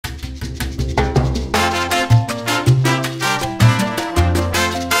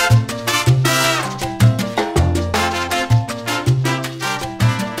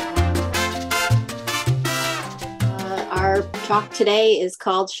today is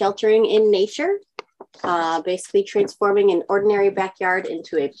called Sheltering in Nature, basically transforming an ordinary backyard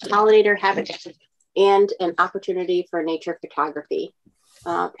into a pollinator habitat and an opportunity for nature photography.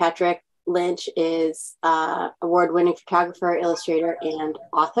 Patrick Lynch is award-winning photographer, illustrator, and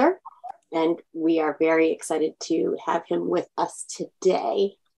author, and we are very excited to have him with us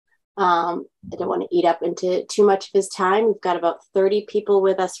today. I don't want to eat up into too much of his time. We've got about 30 people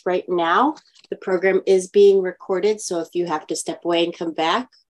with us right now. The program is being recorded, so if you have to step away and come back,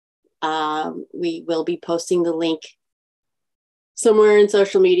 we will be posting the link somewhere in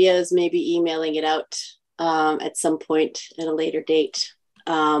social medias, maybe emailing it out at some point at a later date.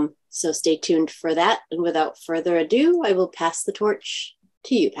 So stay tuned for that. And without further ado, I will pass the torch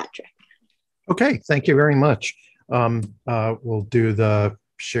to you, Patrick. Okay, thank you very much. We'll do the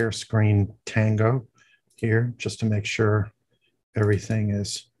share screen tango here just to make sure everything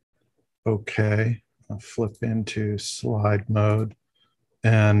is okay. I'll flip into slide mode.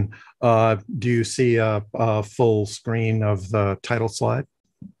 And do you see a full screen of the title slide?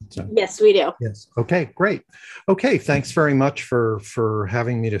 So, yes, we do. Yes. Okay, great. Okay, thanks very much for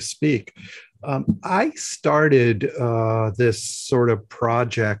having me to speak. I started this sort of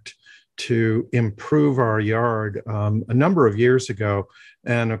project to improve our yard a number of years ago.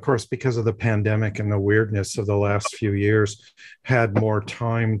 And of course, because of the pandemic and the weirdness of the last few years, had more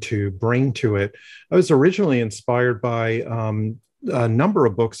time to bring to it. I was originally inspired by a number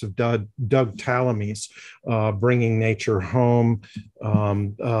of books of Doug Tallamy's, Bringing Nature Home,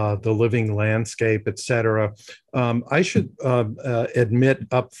 The Living Landscape, etc. I should admit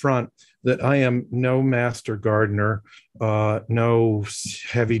up front that I am no master gardener. No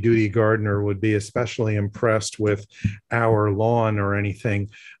heavy-duty gardener would be especially impressed with our lawn or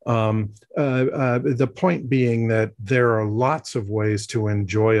anything. The point being that there are lots of ways to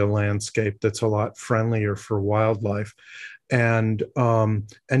enjoy a landscape that's a lot friendlier for wildlife. And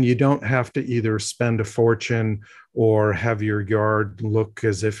you don't have to either spend a fortune or have your yard look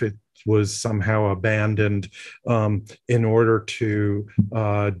as if it was somehow abandoned in order to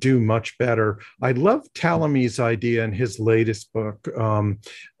do much better. I love Tallamy's idea in his latest book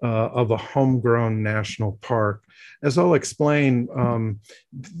of a homegrown national park. As I'll explain,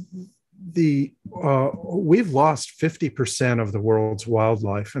 we've lost 50% of the world's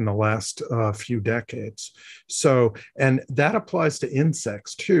wildlife in the last few decades. So, and that applies to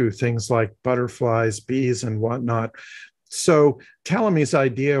insects too, things like butterflies, bees, and whatnot. So Tallamy's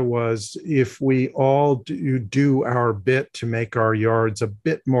idea was if we all do our bit to make our yards a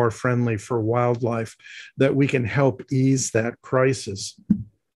bit more friendly for wildlife, that we can help ease that crisis.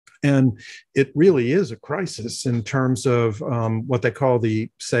 And it really is a crisis in terms of what they call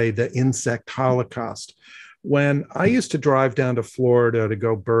the insect holocaust. When I used to drive down to Florida to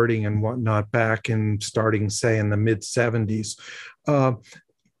go birding and whatnot back in starting, say, in the mid 70s,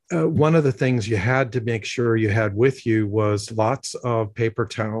 one of the things you had to make sure you had with you was lots of paper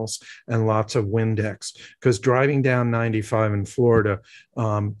towels and lots of Windex, because driving down 95 in Florida,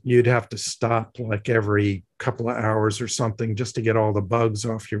 you'd have to stop like every couple of hours or something just to get all the bugs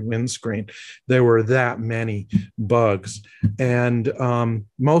off your windscreen. There were that many bugs. And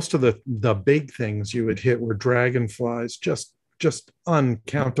most of the big things you would hit were dragonflies, just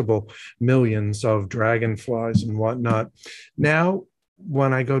uncountable millions of dragonflies and whatnot. Now,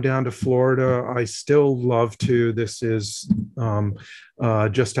 when I go down to Florida, I still love to. This is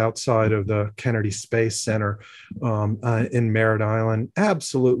just outside of the Kennedy Space Center in Merritt Island.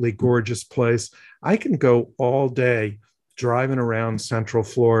 Absolutely gorgeous place. I can go all day driving around Central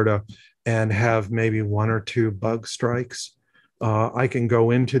Florida and have maybe one or two bug strikes. I can go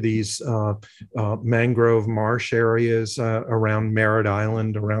into these mangrove marsh areas around Merritt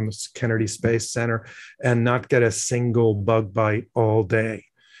Island, around the Kennedy Space Center, and not get a single bug bite all day.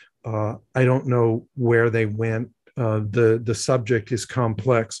 I don't know where they went. The subject is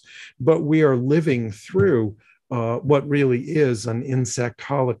complex, but we are living through what really is an insect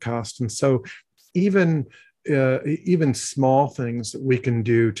holocaust. And so even small things that we can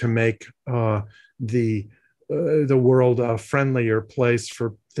do to make the world a friendlier place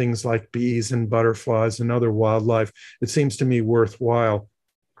for things like bees and butterflies and other wildlife, it seems to me worthwhile.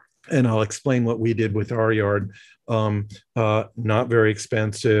 And I'll explain what we did with our yard. Not very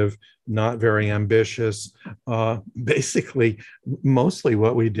expensive, not very ambitious. Basically, mostly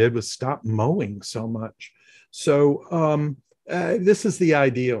what we did was stop mowing so much. So this is the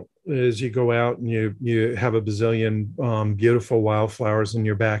ideal. is you go out and you have a bazillion beautiful wildflowers in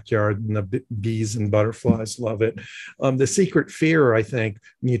your backyard, and the bees and butterflies love it. The secret fear, I think,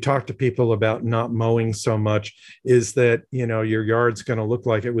 when you talk to people about not mowing so much, is that your yard's going to look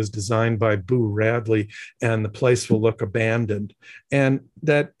like it was designed by Boo Radley, and the place will look abandoned, and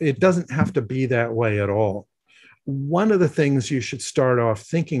that it doesn't have to be that way at all. One of the things you should start off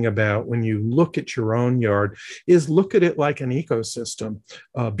thinking about when you look at your own yard is look at it like an ecosystem,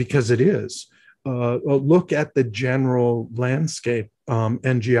 because it is. Look at the general landscape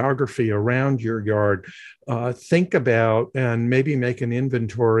and geography around your yard. Think about and maybe make an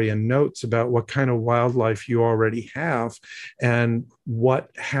inventory and notes about what kind of wildlife you already have and what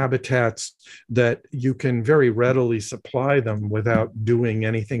habitats that you can very readily supply them without doing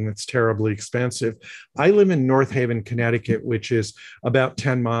anything that's terribly expensive. I live in North Haven, Connecticut, which is about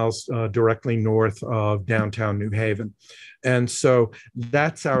 10 miles directly north of downtown New Haven. And so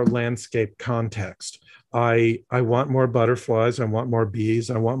that's our landscape context. I want more butterflies. I want more bees.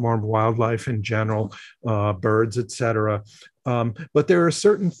 I want more wildlife in general, birds, etc. But there are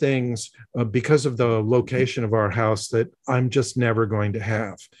certain things because of the location of our house that I'm just never going to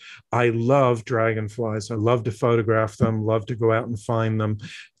have. I love dragonflies. I love to photograph them, love to go out and find them.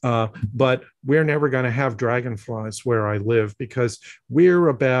 But we're never going to have dragonflies where I live because we're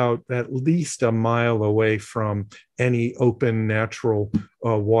about at least a mile away from any open natural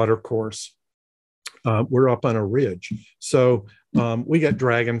water course. We're up on a ridge. So we get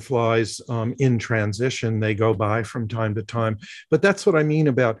dragonflies in transition. They go by from time to time. But that's what I mean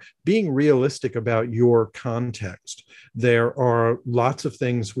about being realistic about your context. There are lots of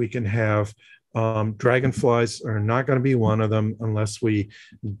things we can have. Dragonflies are not going to be one of them unless we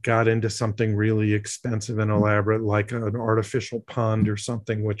got into something really expensive and elaborate, like an artificial pond or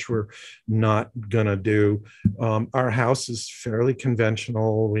something, which we're not going to do. Our house is fairly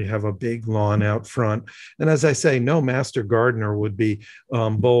conventional. We have a big lawn out front. And as I say, no master gardener would be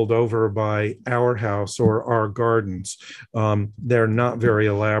bowled over by our house or our gardens. They're not very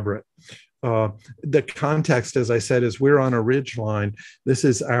elaborate. The context, as I said, is we're on a ridge line. This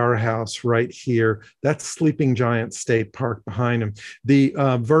is our house right here. That's Sleeping Giant State Park behind him. The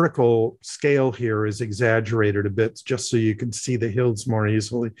vertical scale here is exaggerated a bit just so you can see the hills more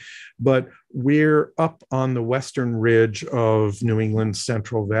easily. But we're up on the western ridge of New England's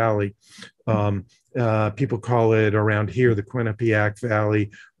Central Valley. People call it around here the Quinnipiac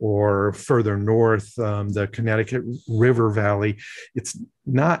Valley, or further north, the Connecticut River Valley. It's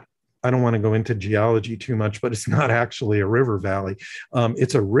not, I don't want to go into geology too much, but it's not actually a river valley.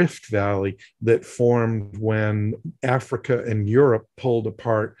 It's a rift valley that formed when Africa and Europe pulled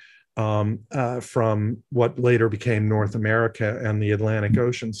apart from what later became North America, and the Atlantic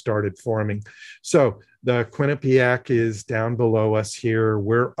Ocean started forming. So the Quinnipiac is down below us here.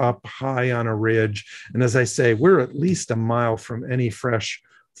 We're up high on a ridge. And as I say, we're at least a mile from any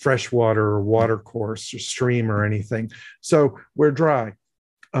freshwater or water course or stream or anything. So we're dry.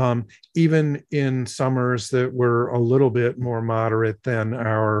 Even in summers that were a little bit more moderate than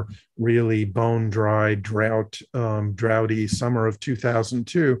our really bone-dry, droughty summer of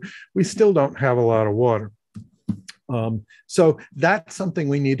 2002, we still don't have a lot of water. So that's something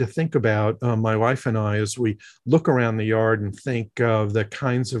we need to think about, my wife and I, as we look around the yard and think of the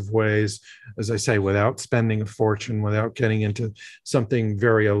kinds of ways, as I say, without spending a fortune, without getting into something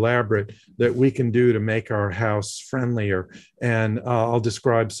very elaborate, that we can do to make our house friendlier. And I'll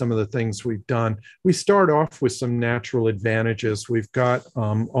describe some of the things we've done. We start off with some natural advantages. We've got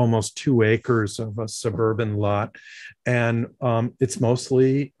almost 2 acres of a suburban lot, and it's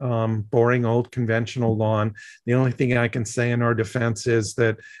mostly boring old conventional lawn. The only thing I can say in our defense is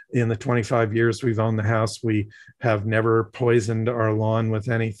that in the 25 years we've owned the house, we have never poisoned our lawn with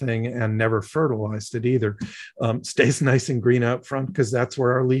anything and never fertilized it either. Stays nice and green out front because that's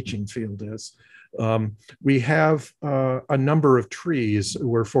where our leaching field is. We have a number of trees.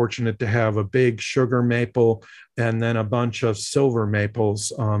 We're fortunate to have a big sugar maple and then a bunch of silver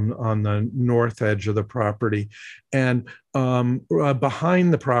maples on the north edge of the property. And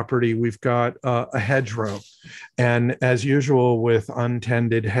behind the property, we've got a hedgerow. And as usual with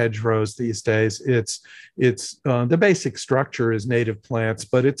untended hedgerows these days, it's the basic structure is native plants,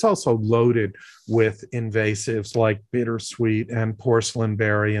 but it's also loaded with invasives like bittersweet and porcelain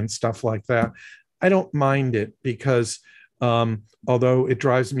berry and stuff like that. I don't mind it because although it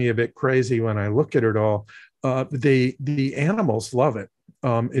drives me a bit crazy when I look at it all, the animals love it.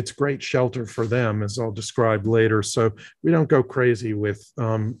 It's great shelter for them, as I'll describe later. So we don't go crazy with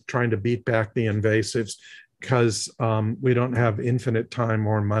trying to beat back the invasives. because we don't have infinite time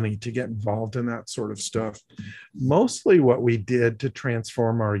or money to get involved in that sort of stuff. Mostly what we did to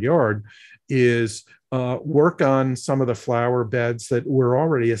transform our yard is work on some of the flower beds that were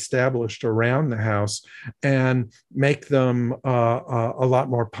already established around the house and make them a lot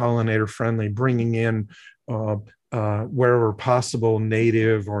more pollinator friendly, bringing in wherever possible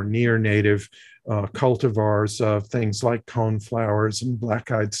native or near native cultivars of things like coneflowers and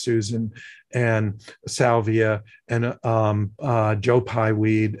black-eyed Susan and salvia and Joe Pye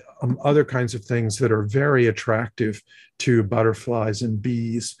weed, other kinds of things that are very attractive to butterflies and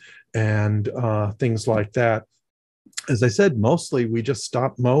bees and things like that. As I said, mostly we just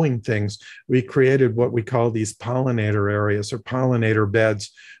stopped mowing things. We created what we call these pollinator areas or pollinator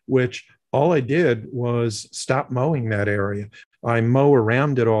beds, which all I did was stop mowing that area. I mow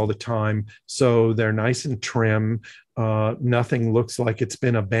around it all the time, so they're nice and trim. Nothing looks like it's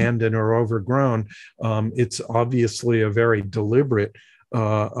been abandoned or overgrown. It's obviously a very deliberate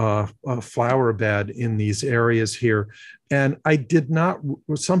flower bed in these areas here. And I did not,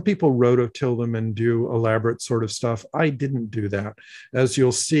 some people rototill them and do elaborate sort of stuff. I didn't do that. As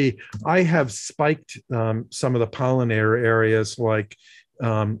you'll see, I have spiked some of the pollinator areas, like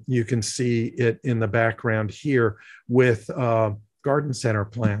you can see it in the background here with garden center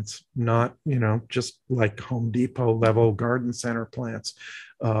plants, not, just like Home Depot level garden center plants.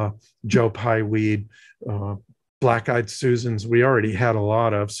 Joe Pye weed, black-eyed Susans, we already had a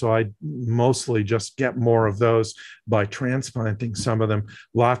lot of, so I mostly just get more of those by transplanting some of them.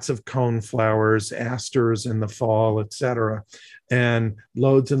 Lots of coneflowers, asters in the fall, etc., and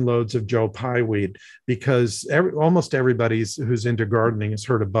loads of Joe Pye weed, because almost everybody who's into gardening has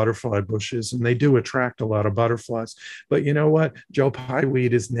heard of butterfly bushes, and they do attract a lot of butterflies. But you know what? Joe Pye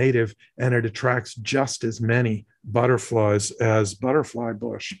weed is native, and it attracts just as many butterflies as butterfly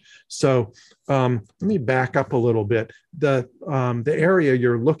bush. So let me back up a little bit. The area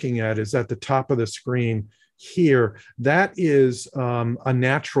you're looking at is at the top of the screen here. That is a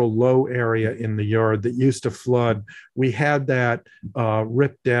natural low area in the yard that used to flood. We had that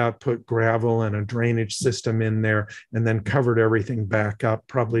ripped out, put gravel and a drainage system in there, and then covered everything back up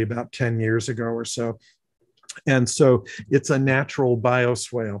probably about 10 years ago or so. And so it's a natural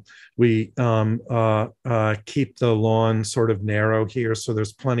bioswale. We keep the lawn sort of narrow here, so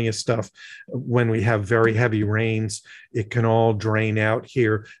there's plenty of stuff. When we have very heavy rains, it can all drain out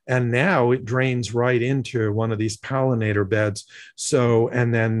here. And now it drains right into one of these pollinator beds. So,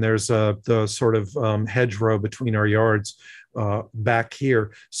 and then there's the sort of hedgerow between our yards back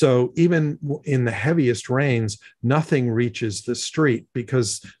here. So even in the heaviest rains, nothing reaches the street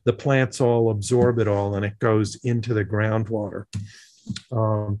because the plants all absorb it all and it goes into the groundwater.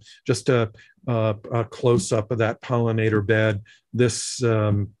 Just a close-up of that pollinator bed. This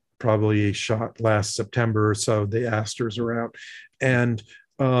probably shot last September or so. The asters are out. And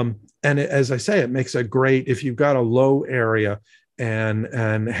as I say, it makes a great, if you've got a low area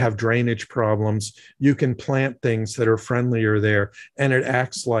and have drainage problems, you can plant things that are friendlier there, and it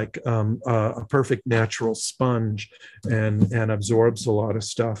acts like a perfect natural sponge and absorbs a lot of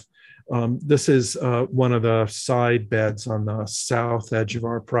stuff. This is one of the side beds on the south edge of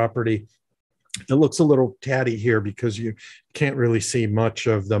our property. It looks a little tatty here because you can't really see much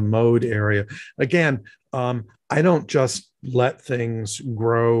of the mowed area. Again, I don't just let things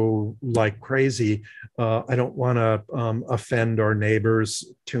grow like crazy. I don't want to offend our neighbors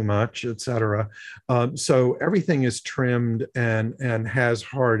too much, etc. So everything is trimmed and has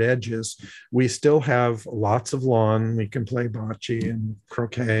hard edges. We still have lots of lawn. We can play bocce and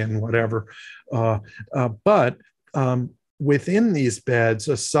croquet and whatever. But within these beds,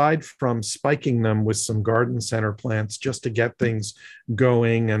 aside from spiking them with some garden center plants just to get things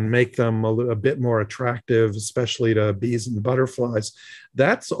going and make them a bit more attractive, especially to bees and butterflies,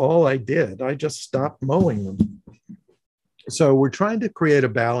 that's all I did. I just stopped mowing them. So we're trying to create a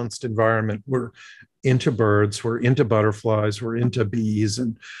balanced environment. We're into birds, we're into butterflies, we're into bees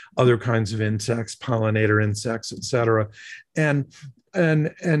and other kinds of insects, pollinator insects, etc. And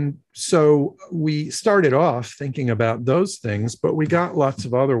so we started off thinking about those things, but we got lots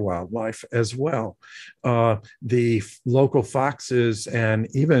of other wildlife as well. The local foxes and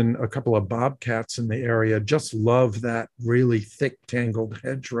even a couple of bobcats in the area just love that really thick, tangled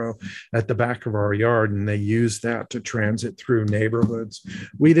hedgerow at the back of our yard, and they use that to transit through neighborhoods.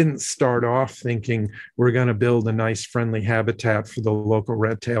 We didn't start off thinking we're going to build a nice, friendly habitat for the local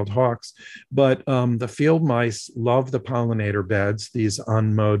red-tailed hawks, but the field mice love the pollinator beds, these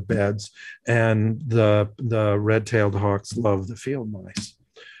unmowed beds, and the red-tailed hawks love the field mice.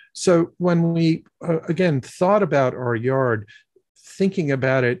 So when we, again, thought about our yard, thinking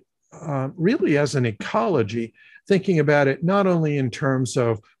about it really as an ecology, thinking about it not only in terms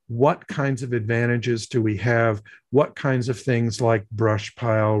of what kinds of advantages do we have, what kinds of things like brush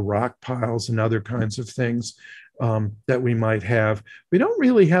pile, rock piles, and other kinds of things that we might have. We don't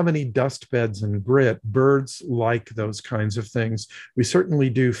really have any dust beds and grit. Birds like those kinds of things. We certainly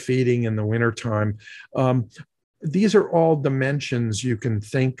do feeding in the wintertime. These are all dimensions you can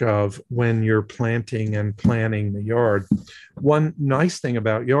think of when you're planting and planning the yard. One nice thing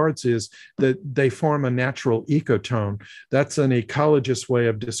about yards is that they form a natural ecotone. That's an ecologist way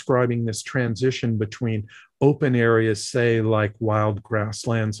of describing this transition between open areas, say like wild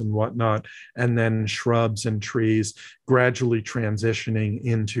grasslands and whatnot, and then shrubs and trees gradually transitioning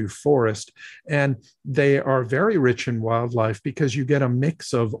into forest. And they are very rich in wildlife because you get a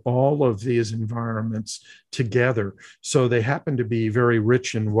mix of all of these environments together. So they happen to be very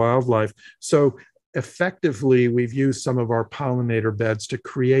rich in wildlife. So effectively, we've used some of our pollinator beds to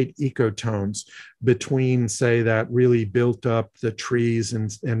create ecotones between, say, that really built up the trees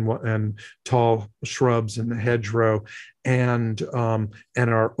and tall shrubs in the hedgerow and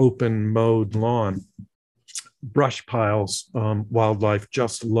our open mowed lawn. Brush piles, wildlife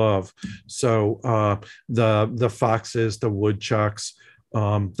just love. So the foxes, the woodchucks,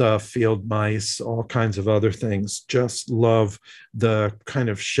 the field mice, all kinds of other things just love the kind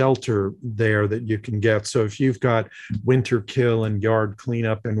of shelter there that you can get. So if you've got winter kill and yard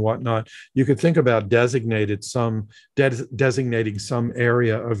cleanup and whatnot, you could think about designating some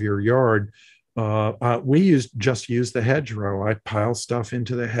area of your yard. We just use the hedgerow. I pile stuff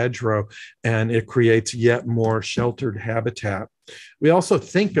into the hedgerow and it creates yet more sheltered habitat. We also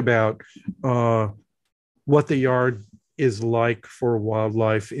think about what the yard is like for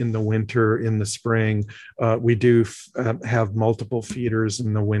wildlife in the winter, in the spring. We do have multiple feeders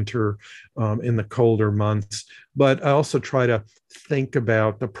in the winter, in the colder months, but I also try to think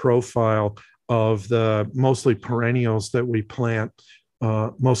about the profile of the mostly perennials that we plant,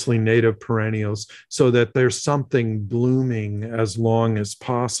 mostly native perennials, so that there's something blooming as long as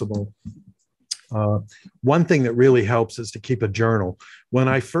possible. One thing that really helps is to keep a journal. When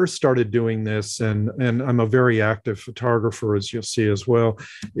I first started doing this, and I'm a very active photographer, as you'll see as well,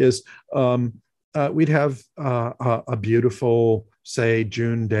 is we'd have a beautiful, say,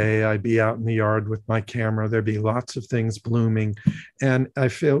 June day. I'd be out in the yard with my camera. There'd be lots of things blooming. And I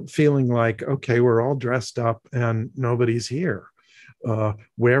feeling like, okay, we're all dressed up and nobody's here.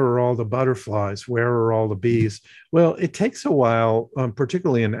 Where are all the butterflies? Where are all the bees? Well, it takes a while,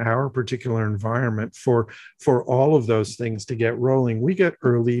 particularly in our particular environment, for all of those things to get rolling. We get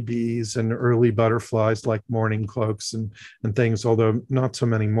early bees and early butterflies like morning cloaks and things, although not so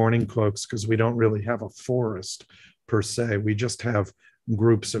many morning cloaks because we don't really have a forest per se. We just have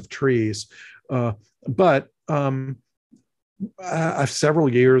groups of trees. But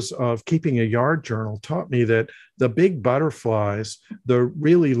several years of keeping a yard journal taught me that the big butterflies, the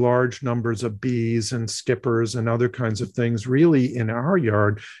really large numbers of bees and skippers and other kinds of things, really in our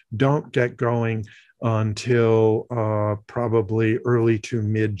yard don't get going until probably early to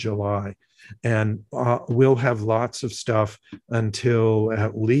mid-July. And we'll have lots of stuff until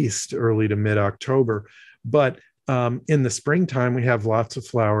at least early to mid-October. But in the springtime, we have lots of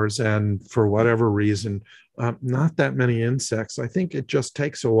flowers, and for whatever reason, not that many insects. I think it just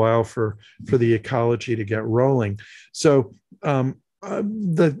takes a while for the ecology to get rolling. So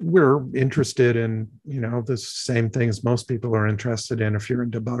we're interested in, the same things most people are interested in if you're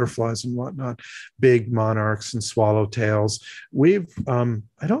into butterflies and whatnot, big monarchs and swallowtails.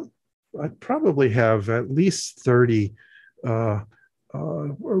 I probably have at least 30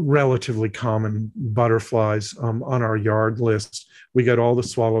 relatively common butterflies on our yard list. We get all the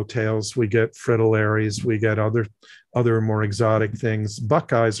swallowtails, we get fritillaries, we get other more exotic things.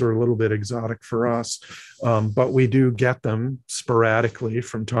 Buckeyes are a little bit exotic for us, but we do get them sporadically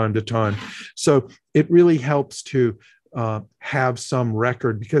from time to time. So it really helps to have some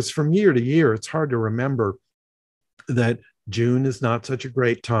record, because from year to year, it's hard to remember that June is not such a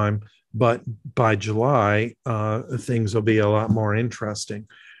great time, but by July, things will be a lot more interesting.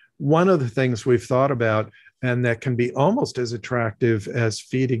 One of the things we've thought about, and that can be almost as attractive as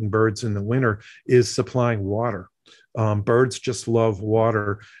feeding birds in the winter, is supplying water. Birds just love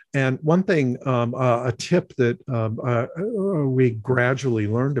water. And one thing, a tip that we gradually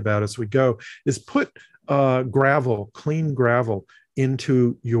learned about as we go, is put clean gravel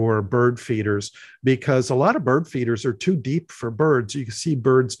into your bird feeders, because a lot of bird feeders are too deep for birds. You can see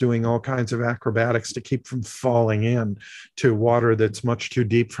birds doing all kinds of acrobatics to keep from falling in to water that's much too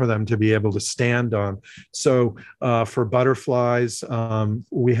deep for them to be able to stand on. So for butterflies,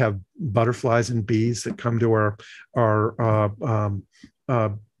 we have butterflies and bees that come to our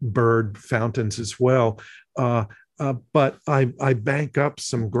bird fountains as well. But I bank up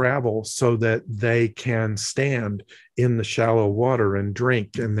some gravel so that they can stand in the shallow water and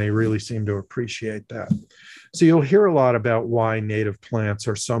drink, and they really seem to appreciate that. So you'll hear a lot about why native plants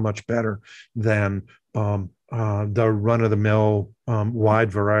are so much better than the run-of-the-mill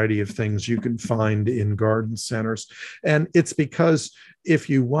wide variety of things you can find in garden centers. And it's because if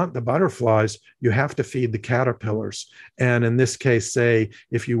you want the butterflies, you have to feed the caterpillars. And in this case, say,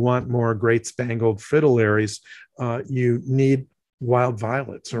 if you want more great spangled fritillaries, you need wild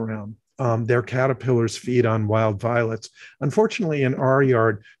violets around. Their caterpillars feed on wild violets. Unfortunately, in our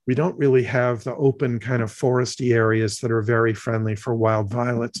yard, we don't really have the open kind of foresty areas that are very friendly for wild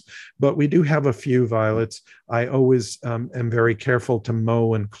violets, but we do have a few violets. I always am very careful to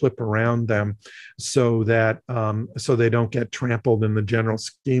mow and clip around them so that so they don't get trampled in the general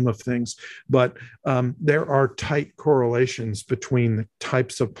scheme of things. But there are tight correlations between the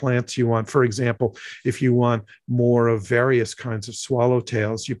types of plants you want. For example, if you want more of various kinds of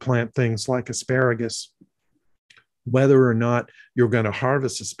swallowtails, you plant things like asparagus. Whether or not you're going to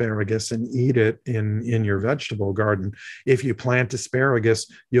harvest asparagus and eat it in your vegetable garden, if you plant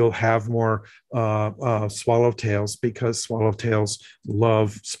asparagus, you'll have more swallowtails, because swallowtail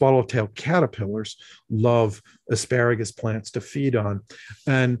caterpillars love asparagus plants to feed on.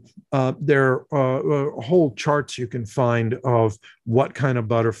 And there are whole charts you can find of what kind of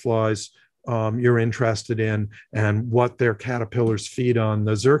butterflies you're interested in and what their caterpillars feed on.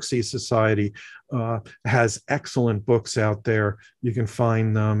 The Xerxes Society has excellent books out there. You can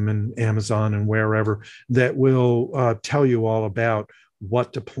find them in Amazon and wherever that will tell you all about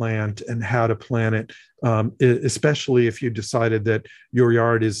what to plant and how to plant it, especially if you decided that your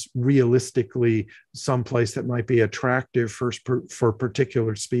yard is realistically someplace that might be attractive for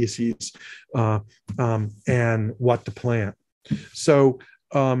particular species, and what to plant. So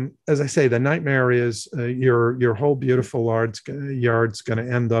as I say, the nightmare is your whole beautiful yard's going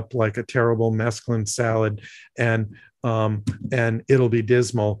to end up like a terrible mesclun salad, and it'll be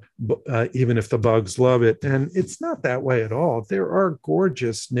dismal, even if the bugs love it. And it's not that way at all. There are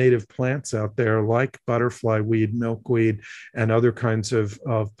gorgeous native plants out there like butterfly weed, milkweed, and other kinds of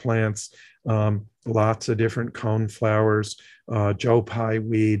plants. Lots of different cone flowers, Joe Pye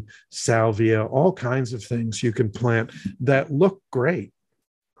weed, salvia, all kinds of things you can plant that look great.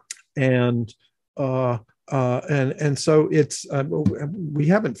 And so it's we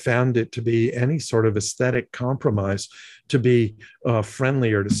haven't found it to be any sort of aesthetic compromise to be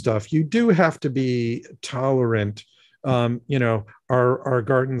friendlier to stuff. You do have to be tolerant. Our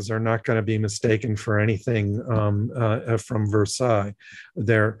gardens are not going to be mistaken for anything from Versailles.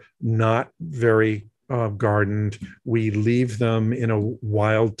 They're not very gardened. We leave them in a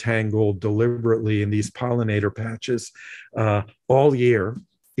wild tangle deliberately in these pollinator patches all year,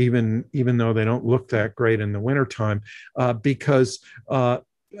 even though they don't look that great in the wintertime, because in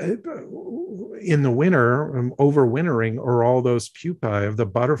the winter, overwintering are all those pupae of the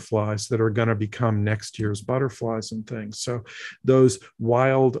butterflies that are going to become next year's butterflies and things. So those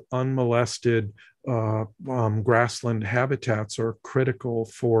wild, unmolested grassland habitats are critical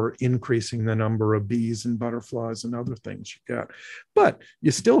for increasing the number of bees and butterflies and other things you got. But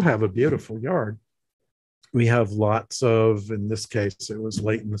you still have a beautiful yard. We have lots of, in this case, it was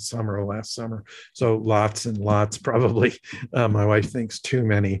late in the summer, last summer, so lots and lots, probably, my wife thinks too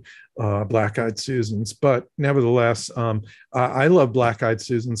many black-eyed Susans. But nevertheless, I love black-eyed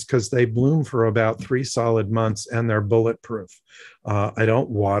Susans because they bloom for about 3 solid months and they're bulletproof. I don't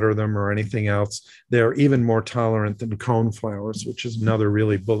water them or anything else. They're even more tolerant than cone flowers, which is another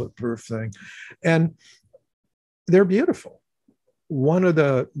really bulletproof thing. And they're beautiful. One of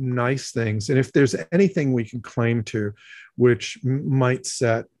the nice things, and if there's anything we can claim to, which might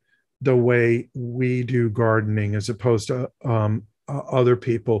set the way we do gardening as opposed to other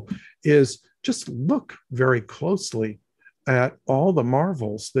people, is just look very closely at all the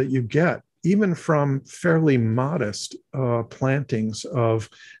marvels that you get, even from fairly modest plantings of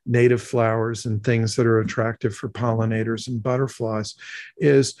native flowers and things that are attractive for pollinators and butterflies.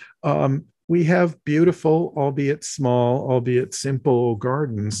 We have beautiful, albeit small, albeit simple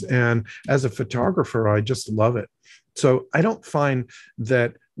gardens. And as a photographer, I just love it. So I don't find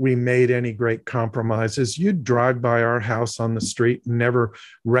that we made any great compromises. You'd drive by our house on the street and never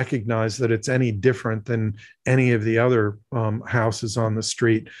recognize that it's any different than any of the other houses on the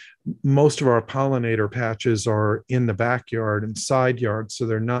street. Most of our pollinator patches are in the backyard and side yards, so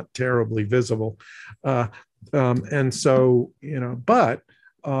they're not terribly visible. And so,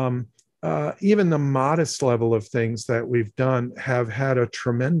 even the modest level of things that we've done have had a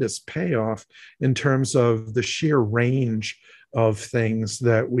tremendous payoff in terms of the sheer range of things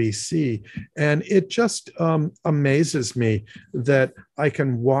that we see. And it just amazes me that I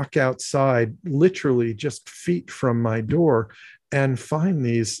can walk outside literally just feet from my door and find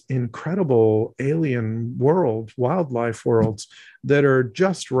these incredible alien wildlife worlds that are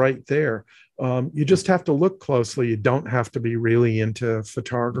just right there. You just have to look closely. You don't have to be really into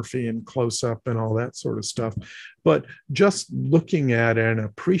photography and close up and all that sort of stuff. But just looking at and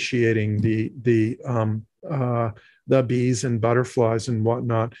appreciating the bees and butterflies and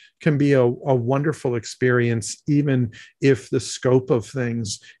whatnot can be a wonderful experience, even if the scope of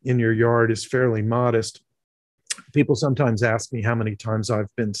things in your yard is fairly modest. People sometimes ask me how many times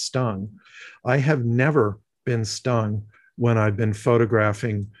I've been stung. I have never been stung when I've been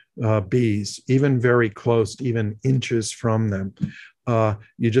photographing bees, even very close, even inches from them.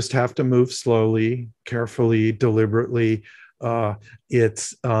 You just have to move slowly, carefully, deliberately. They're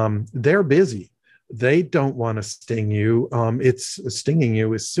busy. They don't want to sting you. It's stinging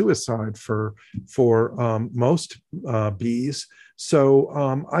you is suicide for most bees.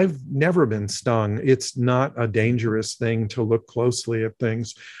 So I've never been stung. It's not a dangerous thing to look closely at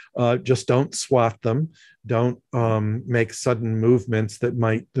things. Just don't swat them. Don't make sudden movements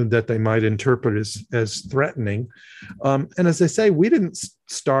that they might interpret as threatening. And as I say, we didn't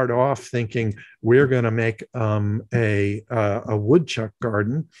start off thinking we're going to make a woodchuck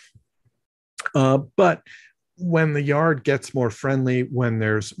garden. But when the yard gets more friendly, when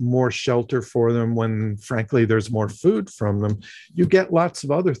there's more shelter for them, when frankly there's more food from them, you get lots of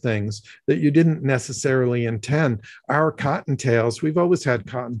other things that you didn't necessarily intend. Our cottontails, we've always had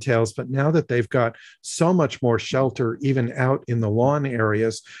cottontails, but now that they've got so much more shelter, even out in the lawn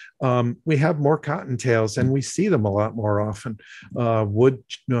areas, we have more cottontails and we see them a lot more often. As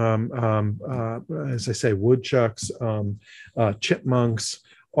I say, woodchucks, chipmunks,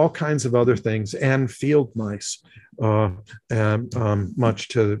 all kinds of other things, and field mice, and much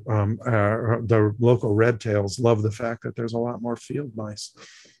to the local redtails love the fact that there's a lot more field mice,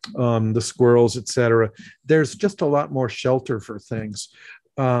 the squirrels, etc. There's just a lot more shelter for things.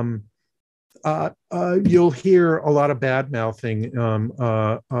 You'll hear a lot of bad mouthing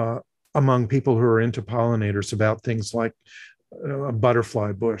among people who are into pollinators about things like a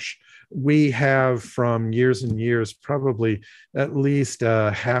butterfly bush. We have, from years and years, probably at least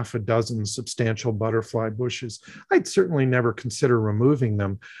half a dozen substantial butterfly bushes. I'd certainly never consider removing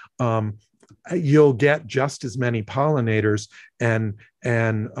them. You'll get just as many pollinators, and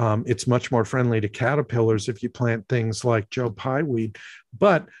it's much more friendly to caterpillars if you plant things like Joe Pye weed.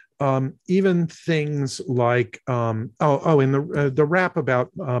 But even things like, and the rap about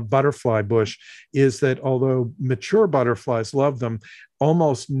butterfly bush is that although mature butterflies love them,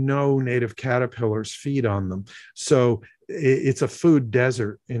 almost no native caterpillars feed on them. So it's a food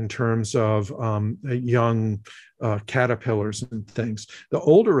desert in terms of young caterpillars and things. The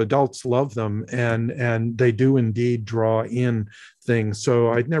older adults love them, and they do indeed draw in things. So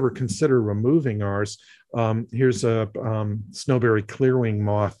I'd never consider removing ours. Here's a snowberry clearwing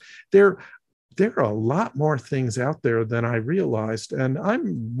moth. There are a lot more things out there than I realized, and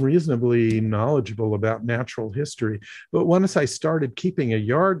I'm reasonably knowledgeable about natural history. But once I started keeping a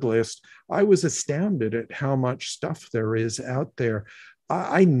yard list, I was astounded at how much stuff there is out there.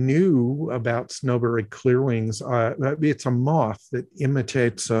 I knew about snowberry clearwings. It's a moth that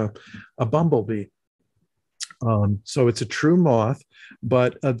imitates a bumblebee. So it's a true moth,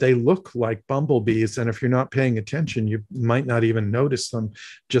 but they look like bumblebees. And if you're not paying attention, you might not even notice them,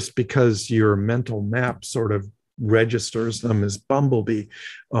 just because your mental map sort of registers them as bumblebee.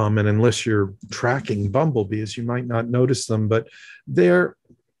 And unless you're tracking bumblebees, you might not notice them, but they're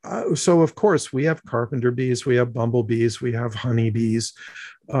so of course we have carpenter bees, we have bumblebees, we have honeybees.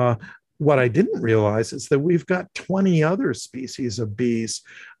 What I didn't realize is that we've got 20 other species of bees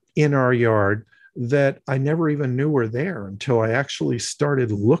in our yard that I never even knew were there until I actually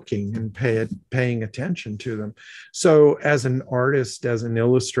started looking and paying attention to them. So as an artist, as an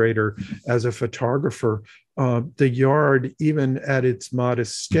illustrator, as a photographer, the yard, even at its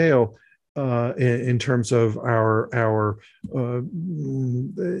modest scale, in terms of our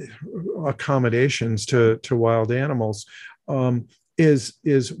accommodations to wild animals,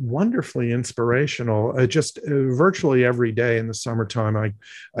 is wonderfully inspirational. Just virtually every day in the summertime, I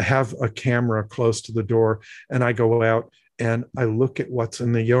have a camera close to the door, and I go out and I look at what's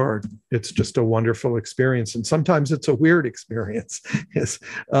in the yard. It's just a wonderful experience. And sometimes it's a weird experience. Yes.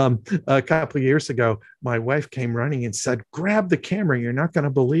 A couple of years ago, my wife came running and said, "Grab the camera. You're not going to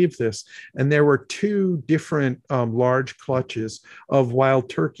believe this." And there were two different large clutches of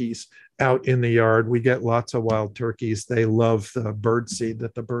wild turkeys out in the yard. We get lots of wild turkeys. They love the bird seed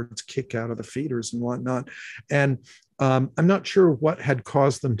that the birds kick out of the feeders and whatnot. And I'm not sure what had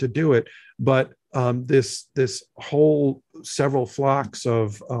caused them to do it, but this whole several flocks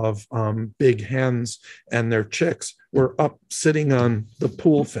of big hens and their chicks were up sitting on the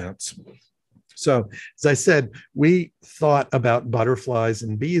pool fence. So, as I said, we thought about butterflies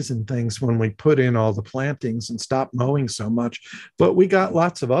and bees and things when we put in all the plantings and stopped mowing so much, but we got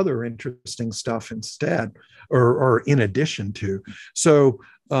lots of other interesting stuff instead, or in addition to. So,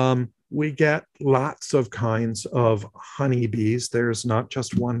 we get lots of kinds of honeybees. There's not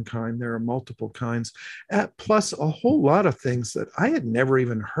just one kind, there are multiple kinds, plus a whole lot of things that I had never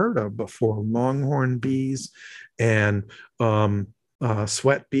even heard of before. Longhorn bees and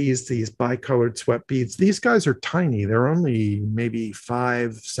sweat bees, these bicolored sweat bees. These guys are tiny. They're only maybe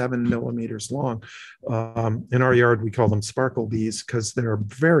 5-7 millimeters long. In our yard, we call them sparkle bees because they're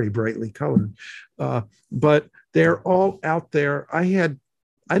very brightly colored. But they're all out there. I had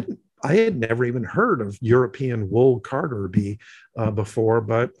never even heard of European wool carder bee before,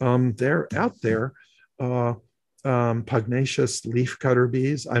 but they're out there. Pugnacious leafcutter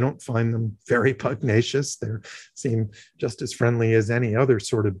bees. I don't find them very pugnacious. They seem just as friendly as any other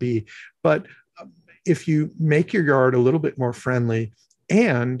sort of bee. But if you make your yard a little bit more friendly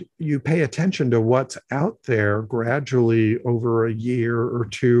and you pay attention to what's out there gradually over a year or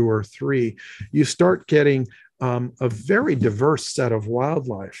 2 or 3, you start getting a very diverse set of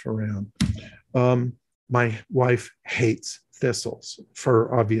wildlife around. My wife hates thistles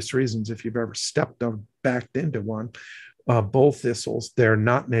for obvious reasons. If you've ever backed into one, bull thistles, they're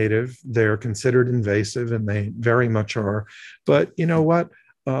not native, they're considered invasive, and they very much are. But you know what?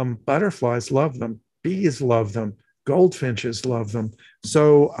 Butterflies love them, bees love them, goldfinches love them.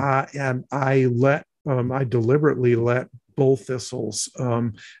 So I deliberately let bull thistles,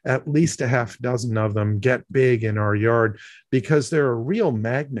 at least a half dozen of them, get big in our yard because they're a real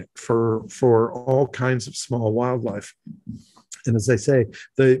magnet for all kinds of small wildlife. And as I say,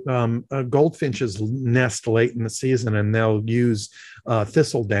 the goldfinches nest late in the season, and they'll use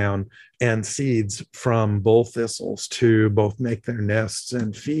thistle down and seeds from bull thistles to both make their nests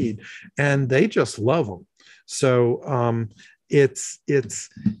and feed, and they just love them. So it's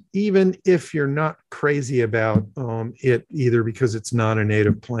even if you're not crazy about it, either because it's not a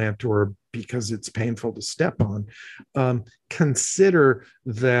native plant or because it's painful to step on, consider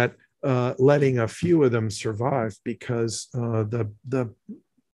that letting a few of them survive, because the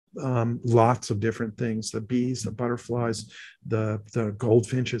lots of different things, the bees, the butterflies, the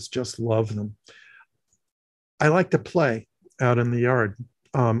goldfinches just love them. I like to play out in the yard.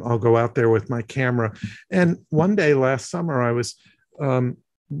 I'll go out there with my camera. And one day last summer, I was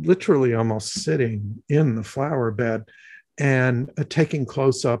literally almost sitting in the flower bed and taking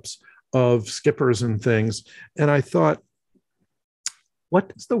close-ups of skippers and things. And I thought,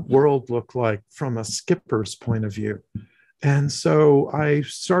 what does the world look like from a skipper's point of view? And so I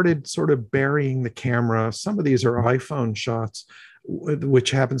started sort of burying the camera. Some of these are iPhone shots,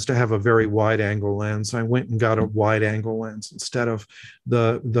 which happens to have a very wide angle lens. I went and got a wide angle lens instead of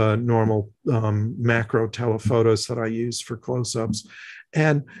the normal macro telephotos that I use for close-ups.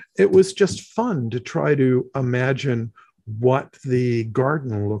 And it was just fun to try to imagine what the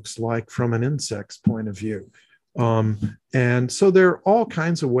garden looks like from an insect's point of view. And so there are all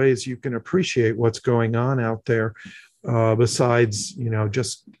kinds of ways you can appreciate what's going on out there, besides,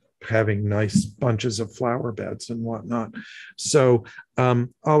 just having nice bunches of flower beds and whatnot. So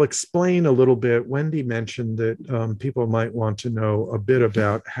I'll explain a little bit. Wendy mentioned that people might want to know a bit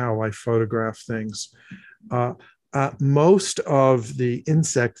about how I photograph things. Most of the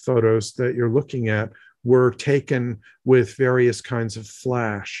insect photos that you're looking at were taken with various kinds of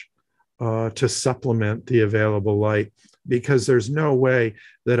flash to supplement the available light, because there's no way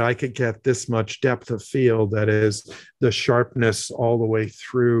that I could get this much depth of field, that is the sharpness all the way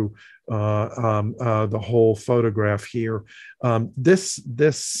through the whole photograph here. This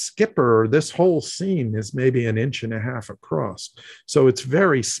skipper, this whole scene is maybe 1.5 inches across. So it's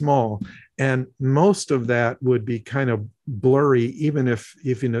very small. And most of that would be kind of blurry, even if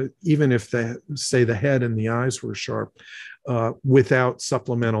the head and the eyes were sharp, without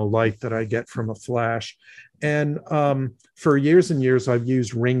supplemental light that I get from a flash. And for years and years, I've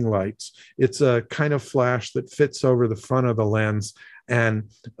used ring lights. It's a kind of flash that fits over the front of the lens and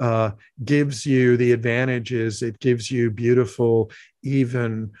gives you the advantages. It gives you beautiful,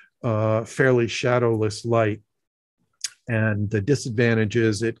 even, fairly shadowless light. And the disadvantage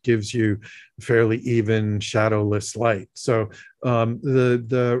is it gives you fairly even shadowless light. So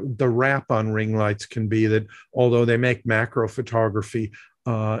the rap on ring lights can be that although they make macro photography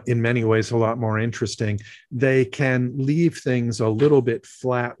in many ways a lot more interesting. They can leave things a little bit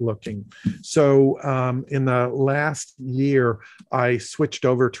flat looking. So in the last year, I switched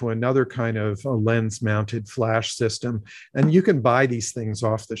over to another kind of a lens mounted flash system. And you can buy these things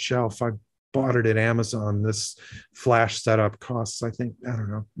off the shelf. I bought it at Amazon. This flash setup costs, I think, I don't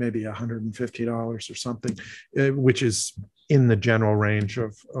know, maybe $150 or something, which is in the general range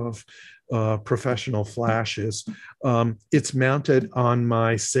of professional flashes. It's mounted on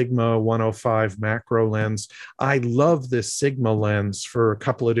my Sigma 105 macro lens. I love this Sigma lens for a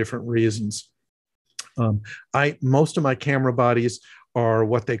couple of different reasons. Most of my camera bodies are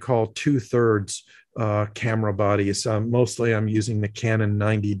what they call 2/3 camera bodies. Mostly I'm using the Canon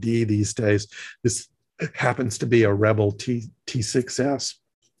 90D these days. This happens to be a Rebel T6S,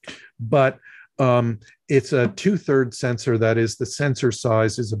 but it's a 2/3 sensor. That is, the sensor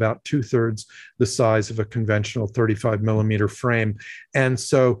size is about 2/3 the size of a conventional 35 millimeter frame. And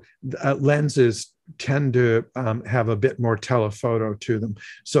so lenses tend to have a bit more telephoto to them.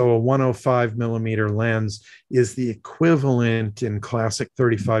 So a 105 millimeter lens is the equivalent in classic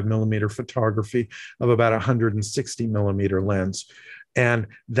 35 millimeter photography of about a 160 millimeter lens. And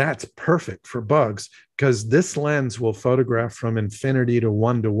that's perfect for bugs because this lens will photograph from infinity to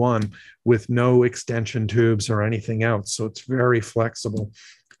 1:1 with no extension tubes or anything else. So it's very flexible.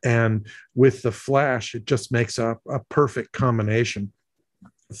 And with the flash, it just makes a perfect combination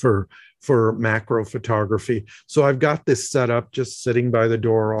for macro photography. So I've got this set up just sitting by the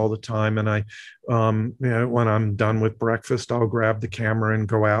door all the time. And I, when I'm done with breakfast, I'll grab the camera and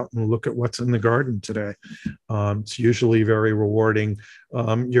go out and look at what's in the garden today. It's usually very rewarding.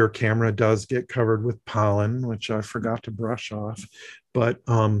 Your camera does get covered with pollen, which I forgot to brush off, but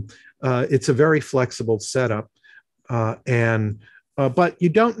it's a very flexible setup. But you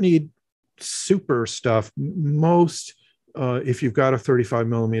don't need super stuff. If you've got a 35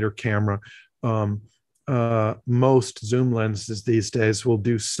 millimeter camera, most zoom lenses these days will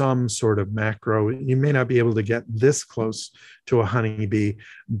do some sort of macro. You may not be able to get this close to a honeybee,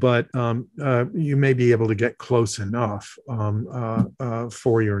 but you may be able to get close enough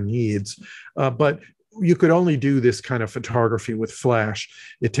for your needs. But you could only do this kind of photography with flash.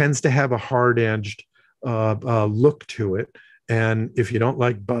 It tends to have a hard-edged look to it. And if you don't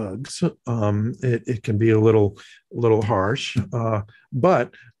like bugs, it can be a little harsh.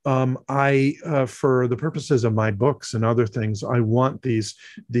 But for the purposes of my books and other things, I want these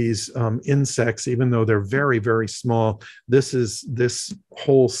insects, even though they're very, very small. This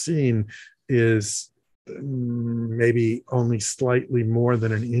whole scene is maybe only slightly more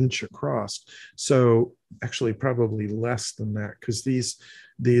than an inch across. So actually probably less than that, because these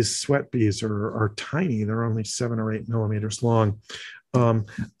sweat bees are tiny. They're only 7 or 8 millimeters long.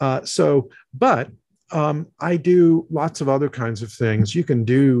 I do lots of other kinds of things. You can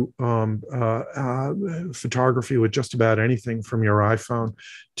do photography with just about anything from your iPhone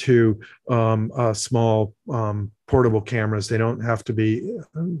to small portable cameras. They don't have to be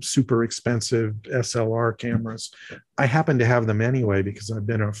super expensive SLR cameras. I happen to have them anyway because I've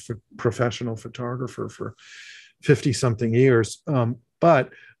been a professional photographer for 50-something years.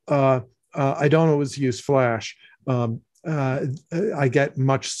 But I don't always use flash. I get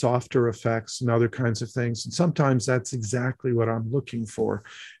much softer effects and other kinds of things. And sometimes that's exactly what I'm looking for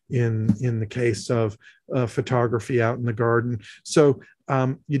in the case of photography out in the garden. So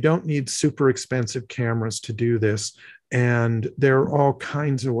you don't need super expensive cameras to do this. And there are all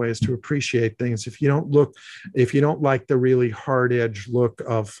kinds of ways to appreciate things. If you don't like the really hard edge look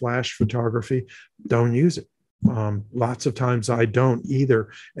of flash photography, don't use it. Lots of times I don't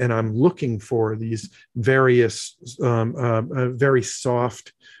either, and I'm looking for these various very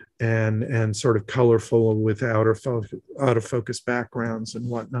soft and sort of colorful with out of focus backgrounds and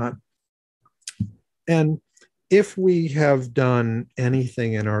whatnot. And if we have done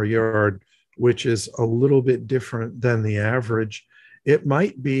anything in our yard which is a little bit different than the average, it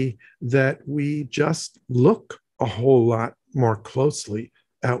might be that we just look a whole lot more closely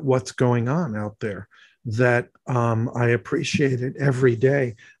at what's going on out there. That I appreciate it every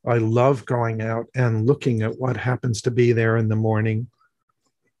day. I love going out and looking at what happens to be there in the morning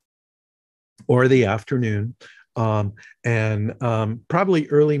or the afternoon, and probably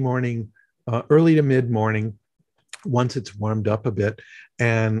early morning, early to mid morning, once it's warmed up a bit,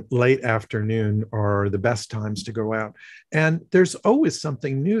 and late afternoon are the best times to go out. And there's always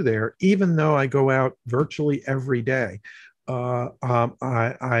something new there, even though I go out virtually every day.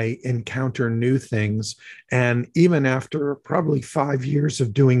 I encounter new things. And even after probably 5 years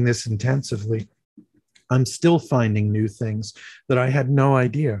of doing this intensively, I'm still finding new things that I had no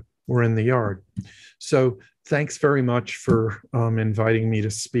idea or in the yard. So thanks very much for inviting me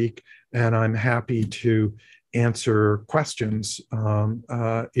to speak, and I'm happy to answer questions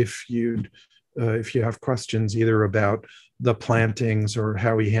if you have questions either about the plantings or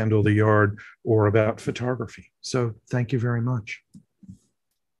how we handle the yard or about photography. So thank you very much.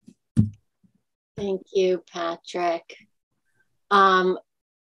 Thank you, Patrick.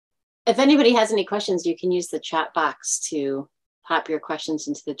 If anybody has any questions, you can use the chat box to pop your questions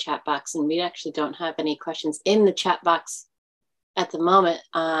into the chat box. And we actually don't have any questions in the chat box at the moment.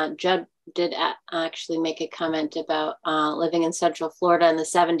 Judd did actually make a comment about living in Central Florida in the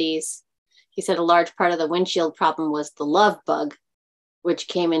 70s. He said a large part of the windshield problem was the love bug, which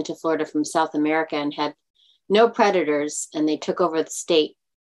came into Florida from South America and had no predators, and they took over the state.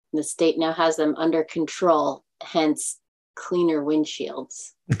 And the state now has them under control, hence cleaner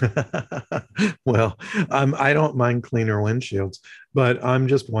windshields. Well, I don't mind cleaner windshields, but I'm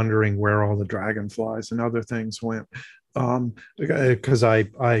just wondering where all the dragonflies and other things went. Because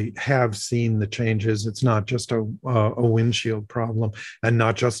I have seen the changes. It's not just a windshield problem and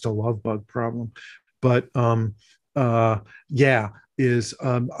not just a love bug problem, but I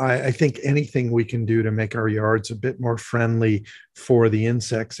think anything we can do to make our yards a bit more friendly for the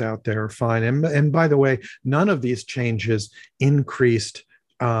insects out there, fine. And by the way, none of these changes increased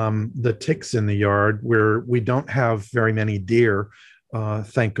the ticks in the yard, where we don't have very many deer,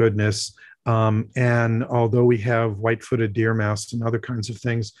 thank goodness. And although we have white-footed deer mouse and other kinds of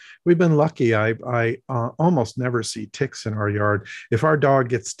things, we've been lucky. I almost never see ticks in our yard. If our dog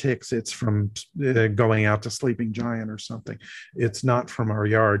gets ticks, it's from going out to Sleeping Giant or something. It's not from our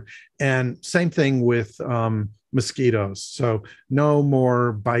yard. And same thing with mosquitoes. So no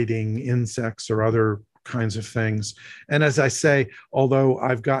more biting insects or other kinds of things. And as I say, although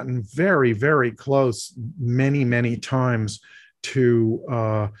I've gotten very, very close many, many times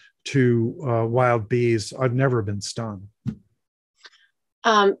to wild bees, I've never been stung.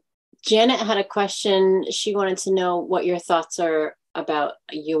 Janet had a question. She wanted to know what your thoughts are about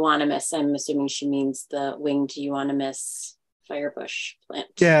euonymus. I'm assuming she means the winged euonymus firebush plant.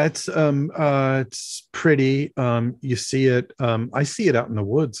 Yeah, it's pretty. You see it. I see it out in the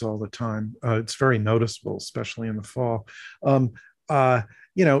woods all the time. It's very noticeable, especially in the fall.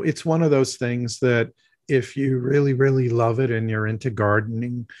 It's one of those things that if you really, really love it and you're into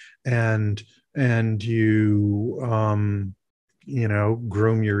gardening and you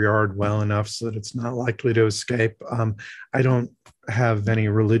groom your yard well enough so that it's not likely to escape. I don't have any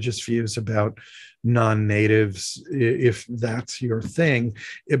religious views about non-natives if that's your thing,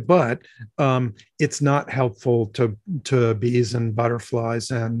 but it's not helpful to bees and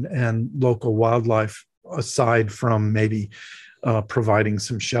butterflies and local wildlife, aside from maybe providing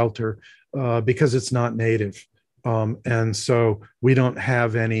some shelter, because it's not native. And so we don't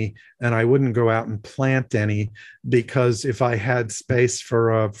have any, and I wouldn't go out and plant any, because if I had space for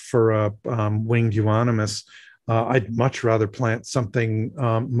a winged euonymus, I'd much rather plant something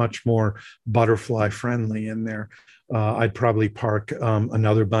much more butterfly friendly in there. I'd probably park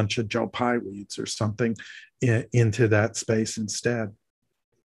another bunch of Joe Pye weeds or something into that space instead.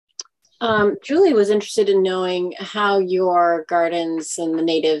 Julie was interested in knowing how your gardens and the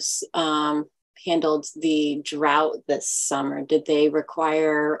natives handled the drought this summer. Did they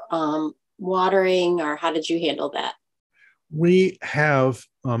require watering, or how did you handle that? We have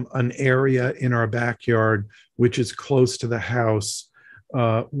an area in our backyard which is close to the house,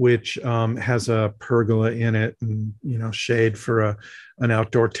 which has a pergola in it, and shade for an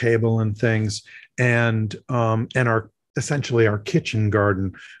outdoor table and things, and essentially our kitchen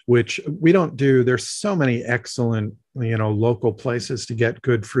garden, which we don't do. There's so many excellent, local places to get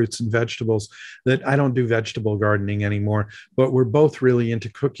good fruits and vegetables that I don't do vegetable gardening anymore, but we're both really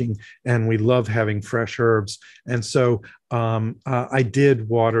into cooking and we love having fresh herbs. And so I did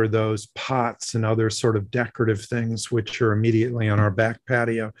water those pots and other sort of decorative things, which are immediately on our back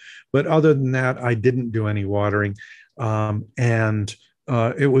patio. But other than that, I didn't do any watering. And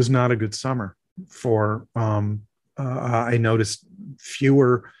it was not a good summer for, I noticed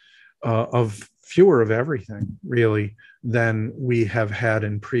fewer of everything really than we have had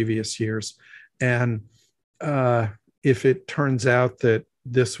in previous years. And if it turns out that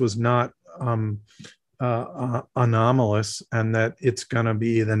this was not anomalous and that it's going to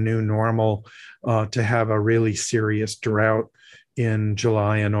be the new normal to have a really serious drought in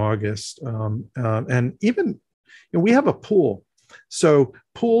July and August, and even we have a pool. So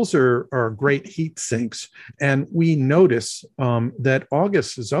pools are great heat sinks, and we notice that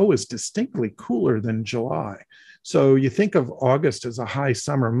August is always distinctly cooler than July. So you think of August as a high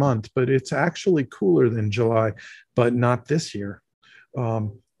summer month, but it's actually cooler than July, but not this year.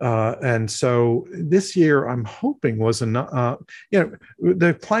 And so this year, I'm hoping was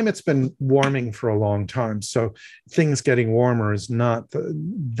the climate's been warming for a long time. So things getting warmer is not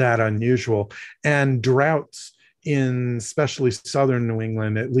that unusual. And droughts in especially southern New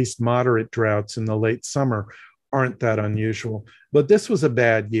England, at least moderate droughts in the late summer, aren't that unusual. But this was a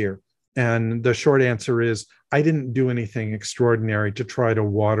bad year. And the short answer is I didn't do anything extraordinary to try to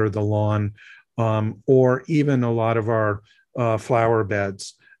water the lawn or even a lot of our flower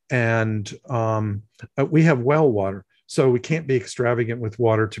beds. And we have well water, so we can't be extravagant with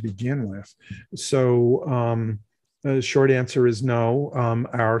water to begin with. So the short answer is no.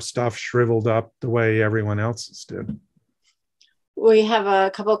 Our stuff shriveled up the way everyone else's did. We have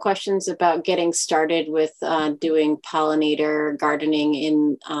a couple of questions about getting started with doing pollinator gardening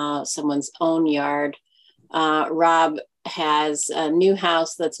in someone's own yard. Rob has a new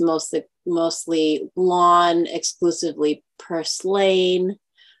house that's mostly lawn, exclusively purslane.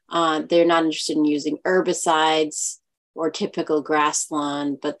 They're not interested in using herbicides or typical grass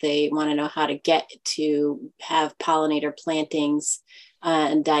lawn, but they want to know how to get to have pollinator plantings.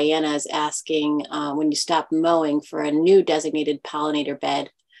 And Diana is asking, when you stop mowing for a new designated pollinator bed,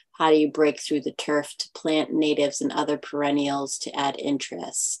 how do you break through the turf to plant natives and other perennials to add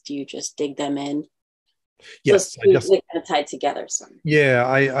interest? Do you just dig them in? Yes, so they're kind of tied together. So. Yeah,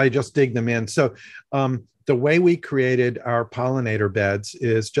 I just dig them in. So the way we created our pollinator beds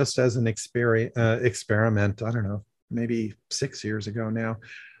is just as an experiment. I don't know, maybe 6 years ago now.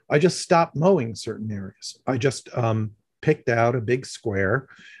 I just stopped mowing certain areas. I just picked out a big square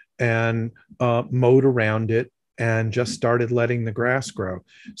and mowed around it and just started letting the grass grow.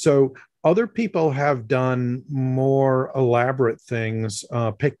 So other people have done more elaborate things,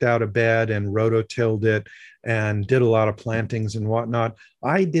 picked out a bed and rototilled it and did a lot of plantings and whatnot.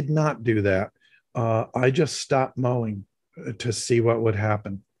 I did not do that. I just stopped mowing to see what would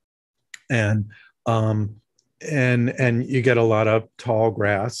happen. And you get a lot of tall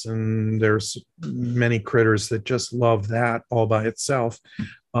grass, and there's many critters that just love that all by itself.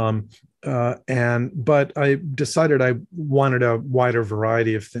 But I decided I wanted a wider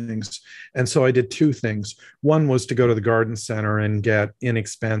variety of things. And so I did two things. One was to go to the garden center and get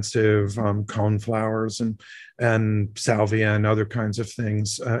inexpensive coneflowers and salvia and other kinds of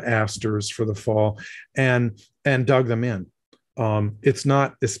things, asters for the fall, and dug them in. It's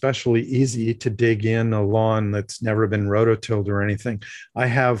not especially easy to dig in a lawn that's never been rototilled or anything.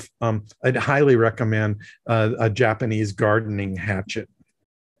 I'd highly recommend a Japanese gardening hatchet,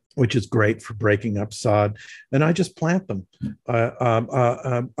 which is great for breaking up sod. And I just plant them.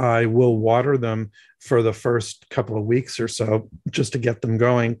 I will water them for the first couple of weeks or so just to get them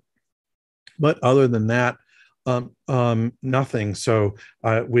going. But other than that, nothing. So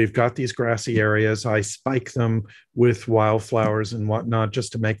we've got these grassy areas. I spike them with wildflowers and whatnot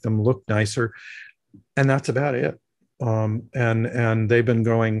just to make them look nicer. And that's about it. And they've been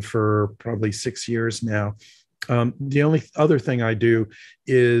going for probably 6 years now. The only other thing I do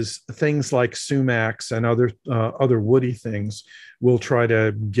is things like sumacs and other woody things will try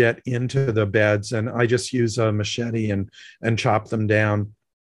to get into the beds, and I just use a machete and chop them down.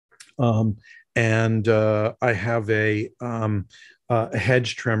 I have a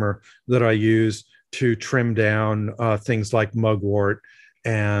hedge trimmer that I use to trim down things like mugwort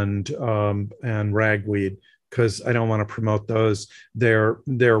and ragweed, because I don't want to promote those. They're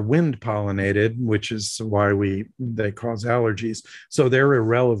wind pollinated, which is why they cause allergies. So they're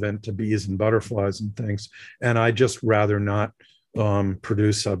irrelevant to bees and butterflies and things. And I just rather not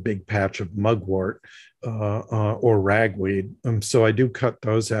produce a big patch of mugwort or ragweed. So I do cut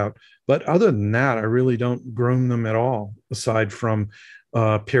those out. But other than that, I really don't groom them at all, aside from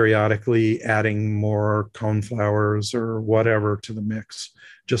periodically adding more coneflowers or whatever to the mix,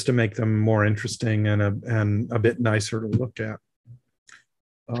 just to make them more interesting and a bit nicer to look at.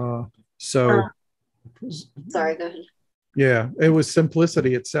 Sorry, go ahead. Yeah, it was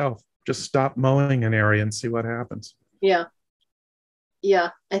simplicity itself. Just stop mowing an area and see what happens. Yeah,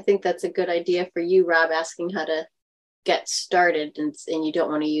 I think that's a good idea for you, Rob, asking how to get started, and you don't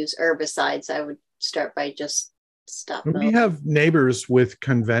want to use herbicides. I would start by just stop mowing. We have neighbors with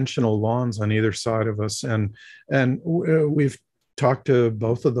conventional lawns on either side of us, and we've talked to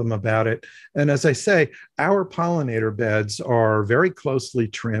both of them about it. And as I say, our pollinator beds are very closely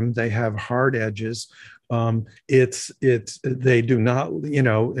trimmed. They have hard edges. They do not,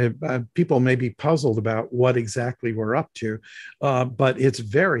 people may be puzzled about what exactly we're up to, but it's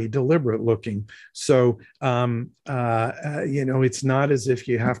very deliberate looking. So, it's not as if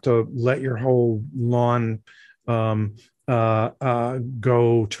you have to let your whole lawn go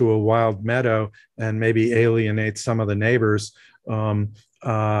to a wild meadow and maybe alienate some of the neighbors.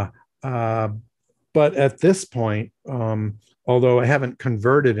 Uh, uh, but at this point, although I haven't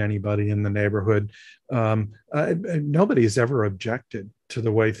converted anybody in the neighborhood, nobody's ever objected to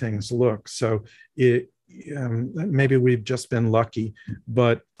the way things look. So maybe we've just been lucky,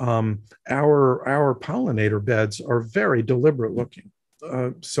 but our pollinator beds are very deliberate looking.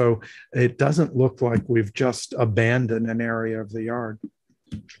 So it doesn't look like we've just abandoned an area of the yard.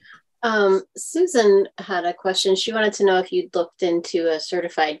 Susan had a question. She wanted to know if you'd looked into a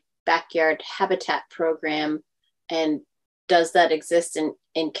certified backyard habitat program, and does that exist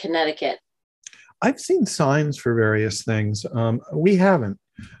in Connecticut? I've seen signs for various things. We haven't.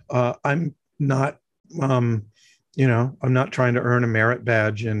 I'm not, I'm not trying to earn a merit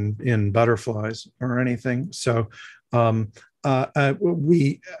badge in butterflies or anything. So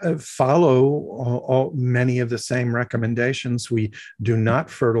we follow many of the same recommendations. We do not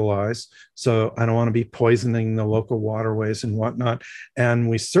fertilize, so I don't want to be poisoning the local waterways and whatnot. And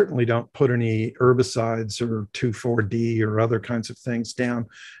we certainly don't put any herbicides or 2,4-D or other kinds of things down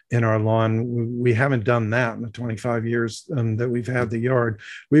in our lawn. We haven't done that in the 25 years that we've had the yard.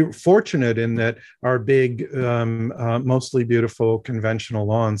 We were fortunate in that our big, mostly beautiful conventional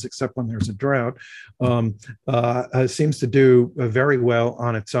lawns, except when there's a drought, seems to do very well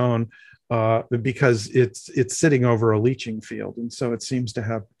on its own because it's sitting over a leaching field, and so it seems to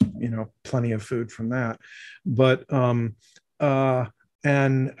have plenty of food from that. But of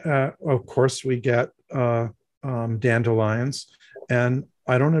course we get dandelions, and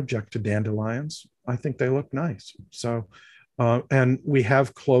I don't object to dandelions. I think they look nice. So and we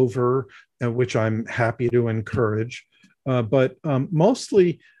have clover, which I'm happy to encourage. But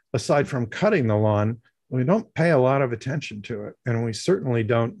mostly, aside from cutting the lawn, we don't pay a lot of attention to it, and we certainly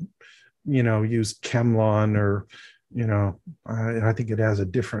don't, use ChemLawn or, I think it has a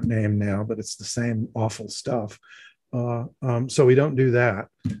different name now, but it's the same awful stuff. So we don't do that.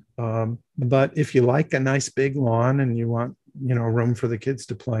 But if you like a nice big lawn and you want, room for the kids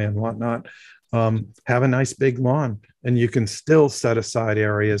to play and whatnot, have a nice big lawn, and you can still set aside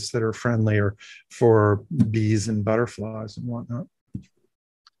areas that are friendlier for bees and butterflies and whatnot.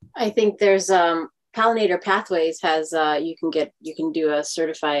 I think there's Pollinator Pathways has you can do a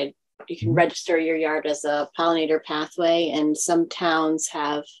certified, you can register your yard as a pollinator pathway, and some towns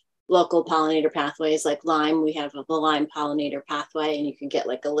have local pollinator pathways. Like Lyme, we have the Lyme pollinator pathway, and you can get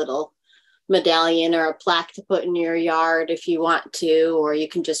like a little medallion or a plaque to put in your yard if you want to, or you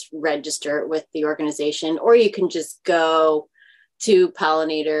can just register it with the organization, or you can just go to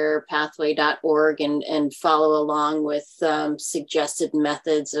pollinatorpathway.org and follow along with suggested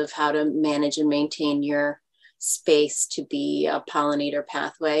methods of how to manage and maintain your space to be a pollinator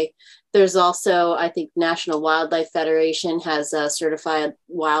pathway. There's also, I think, National Wildlife Federation has certified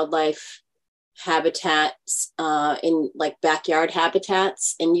wildlife habitats in like backyard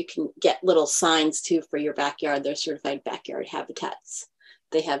habitats, and you can get little signs too for your backyard. They're certified backyard habitats.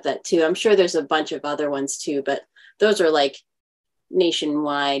 They have that too. I'm sure there's a bunch of other ones too, but those are like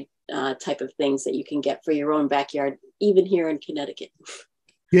nationwide type of things that you can get for your own backyard, even here in Connecticut.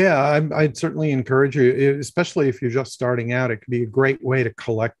 Yeah, I'd certainly encourage you, especially if you're just starting out. It could be a great way to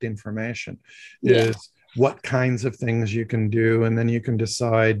collect information. Is what kinds of things you can do, and then you can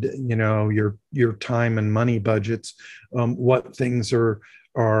decide, your time and money budgets, what things are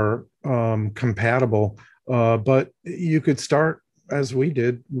compatible. But you could start, as we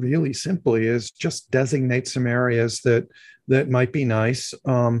did, really simply, is just designate some areas that might be nice,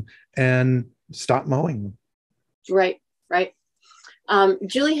 and stop mowing them. Right.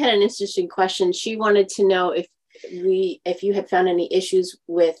 Julie had an interesting question. She wanted to know if you had found any issues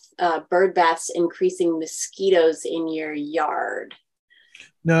with bird baths increasing mosquitoes in your yard.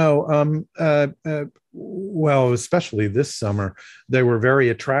 No, well, especially this summer, they were very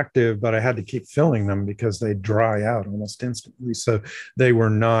attractive, but I had to keep filling them because they dry out almost instantly. So they were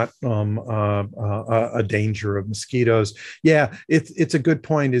not a danger of mosquitoes. Yeah, it's a good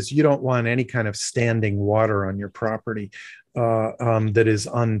point. Is you don't want any kind of standing water on your property that is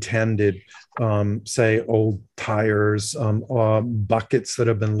untended. Say old tires, buckets that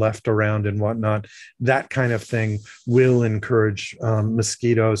have been left around and whatnot. That kind of thing will encourage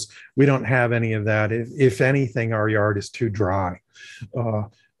mosquitoes. We don't have any of that. If anything, our yard is too dry.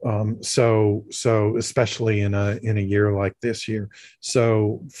 So especially in a year like this year.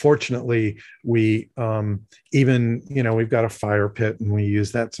 So fortunately, we even, we've got a fire pit, and we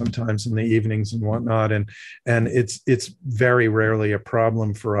use that sometimes in the evenings and whatnot. And it's very rarely a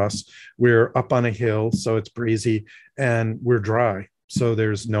problem for us. We're up on a hill, so it's breezy, and we're dry, so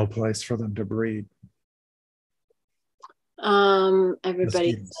there's no place for them to breed.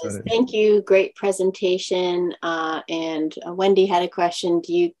 Everybody Mosquitoes, says that is. thank you, great presentation. And Wendy had a question.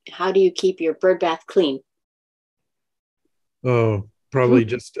 How do you keep your bird bath clean? Oh, probably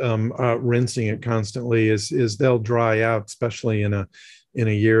just rinsing it constantly is they'll dry out, especially in a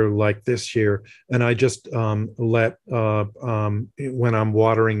year like this year. And I just let when I'm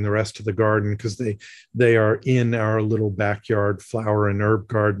watering the rest of the garden, because they are in our little backyard flower and herb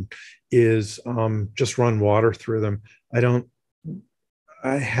garden, is just run water through them.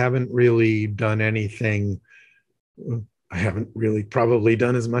 I haven't really done anything. I haven't really probably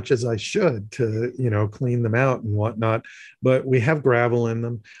done as much as I should to, clean them out and whatnot. But we have gravel in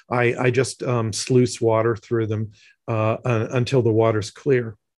them. I just sluice water through them until the water's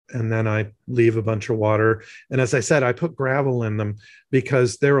clear. And then I leave a bunch of water. And as I said, I put gravel in them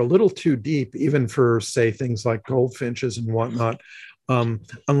because they're a little too deep, even for, say, things like goldfinches and whatnot.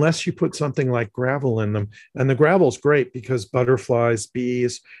 Unless you put something like gravel in them. And the gravel's great because butterflies,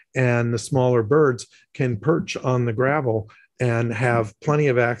 bees, and the smaller birds can perch on the gravel and have plenty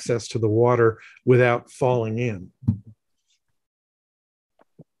of access to the water without falling in.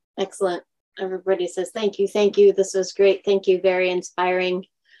 Excellent. Everybody says thank you. Thank you. This was great. Thank you. Very inspiring.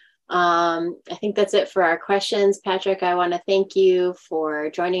 I think that's it for our questions. Patrick, I want to thank you for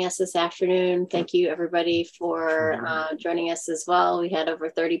joining us this afternoon. Thank you, everybody, for joining us as well. We had over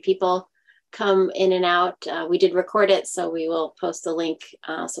 30 people come in and out. We did record it, so we will post a link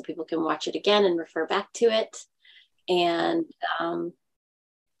so people can watch it again and refer back to it. And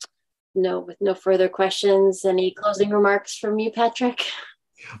with no further questions, any closing remarks from you, Patrick?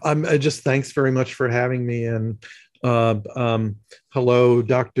 Just thanks very much for having me. And hello,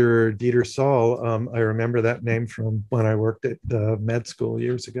 Dr. Dieter Saul. I remember that name from when I worked at med school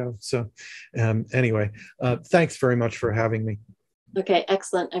years ago. So anyway, thanks very much for having me. Okay,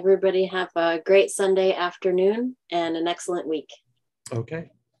 excellent. Everybody have a great Sunday afternoon and an excellent week. Okay.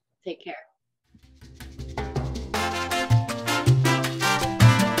 Take care.